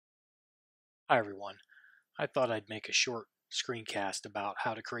Hi everyone. I thought I'd make a short screencast about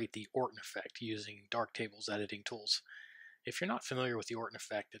how to create the Orton effect using Darktable's editing tools. If you're not familiar with the Orton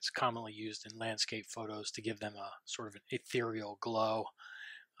effect, it's commonly used in landscape photos to give them a sort of an ethereal glow,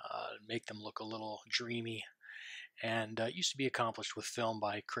 make them look a little dreamy, and it used to be accomplished with film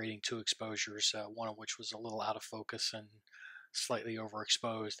by creating two exposures, one of which was a little out of focus and slightly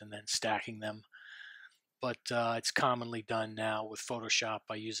overexposed, and then stacking them. But it's commonly done now with Photoshop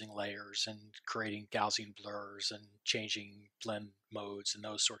by using layers and creating Gaussian blurs and changing blend modes and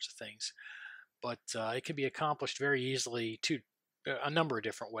those sorts of things. But it can be accomplished very easily a number of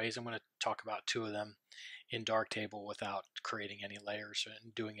different ways. I'm going to talk about two of them in Darktable without creating any layers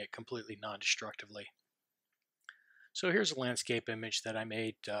and doing it completely non-destructively. So here's a landscape image that I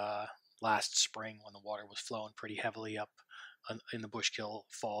made last spring when the water was flowing pretty heavily up in the Bushkill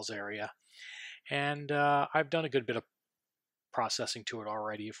Falls area. And I've done a good bit of processing to it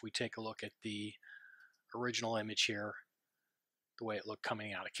already. If we take a look at the original image here, the way it looked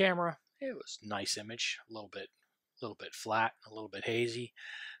coming out of camera, it was a nice image, a little bit flat, a little bit hazy.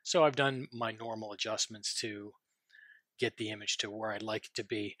 So I've done my normal adjustments to get the image to where I'd like it to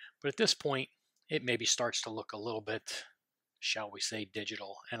be. But at this point, it maybe starts to look a little bit, shall we say,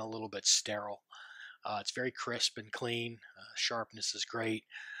 digital and a little bit sterile. It's very crisp and clean. Sharpness is great.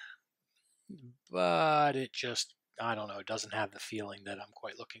 But it just, I don't know, it doesn't have the feeling that I'm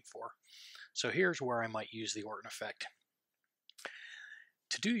quite looking for. So here's where I might use the Orton effect.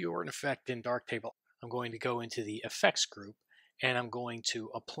 To do the Orton effect in Darktable, I'm going to go into the effects group and I'm going to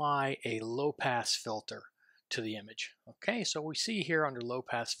apply a low pass filter to the image. Okay, so we see here under low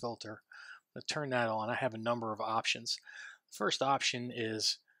pass filter, I'm going to turn that on. I have a number of options. The first option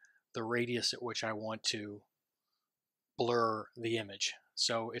is the radius at which I want to blur the image.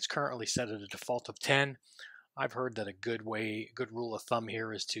 So it's currently set at a default of 10. I've heard that a good rule of thumb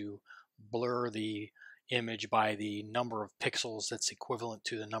here is to blur the image by the number of pixels that's equivalent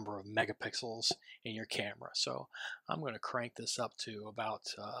to the number of megapixels in your camera. So I'm going to crank this up to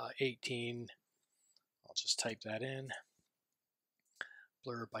about 18. I'll just type that in.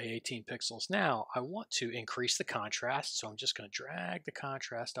 Blur by 18 pixels. Now I want to increase the contrast, so I'm just going to drag the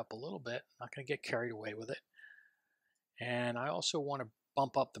contrast up a little bit. I'm not going to get carried away with it. And I also want to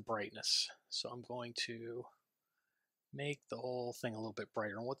bump up the brightness. So I'm going to make the whole thing a little bit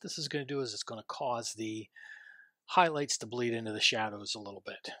brighter. And what this is going to do is it's going to cause the highlights to bleed into the shadows a little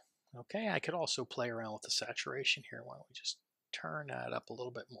bit. Okay, I could also play around with the saturation here. Why don't we just turn that up a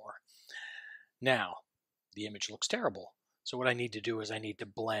little bit more. Now, the image looks terrible. So what I need to do is I need to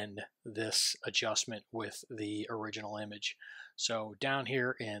blend this adjustment with the original image. So down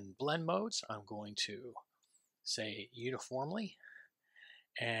here in blend modes, I'm going to say uniformly,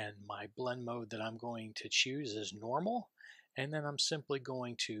 and my blend mode that I'm going to choose is normal, and then I'm simply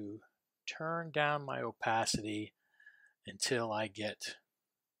going to turn down my opacity until I get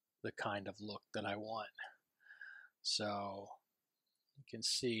the kind of look that I want. So you can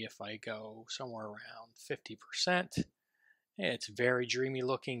see if I go somewhere around 50%, it's very dreamy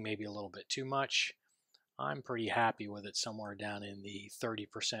looking, maybe a little bit too much. I'm pretty happy with it somewhere down in the 30%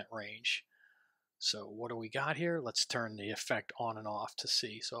 range. So what do we got here? Let's turn the effect on and off to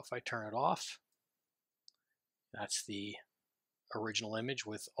see. So if I turn it off, that's the original image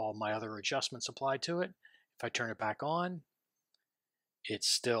with all my other adjustments applied to it. If I turn it back on, it's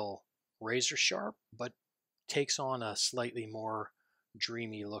still razor sharp, but takes on a slightly more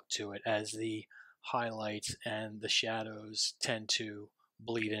dreamy look to it as the highlights and the shadows tend to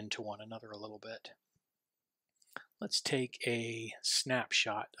bleed into one another a little bit. Let's take a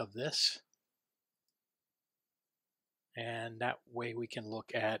snapshot of this. And that way we can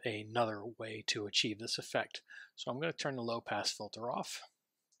look at another way to achieve this effect. So I'm going to turn the low pass filter off.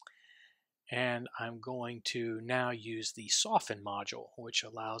 And I'm going to now use the soften module, which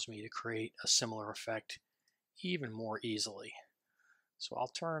allows me to create a similar effect even more easily. So I'll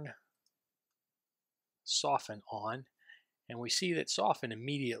turn soften on, and we see that soften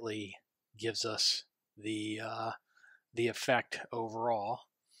immediately gives us the effect overall.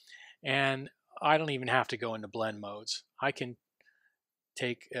 And I don't even have to go into blend modes. I can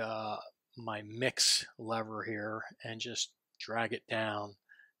take my mix lever here and just drag it down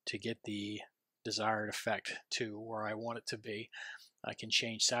to get the desired effect to where I want it to be. I can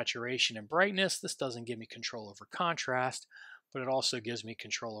change saturation and brightness. This doesn't give me control over contrast, but it also gives me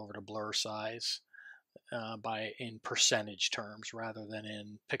control over the blur size in percentage terms rather than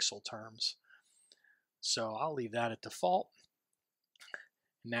in pixel terms. So I'll leave that at default.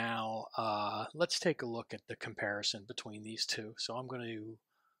 Now, let's take a look at the comparison between these two. So I'm going to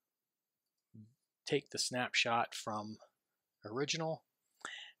take the snapshot from original,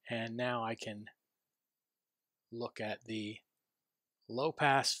 And now I can look at the low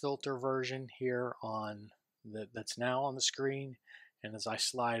pass filter version here that's now on the screen, and as I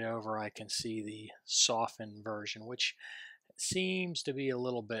slide over I can see the softened version, which seems to be a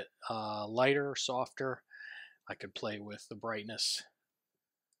little bit lighter, softer. I could play with the brightness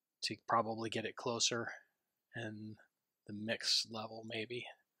to probably get it closer, and the mix level maybe.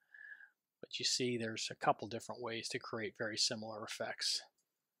 But you see there's a couple different ways to create very similar effects.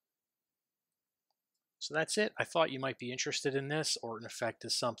 So that's it. I thought you might be interested in this. Orton effect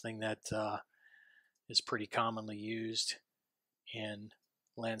is something that is pretty commonly used in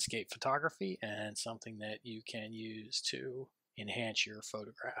landscape photography and something that you can use to enhance your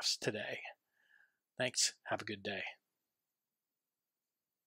photographs today. Thanks. Have a good day.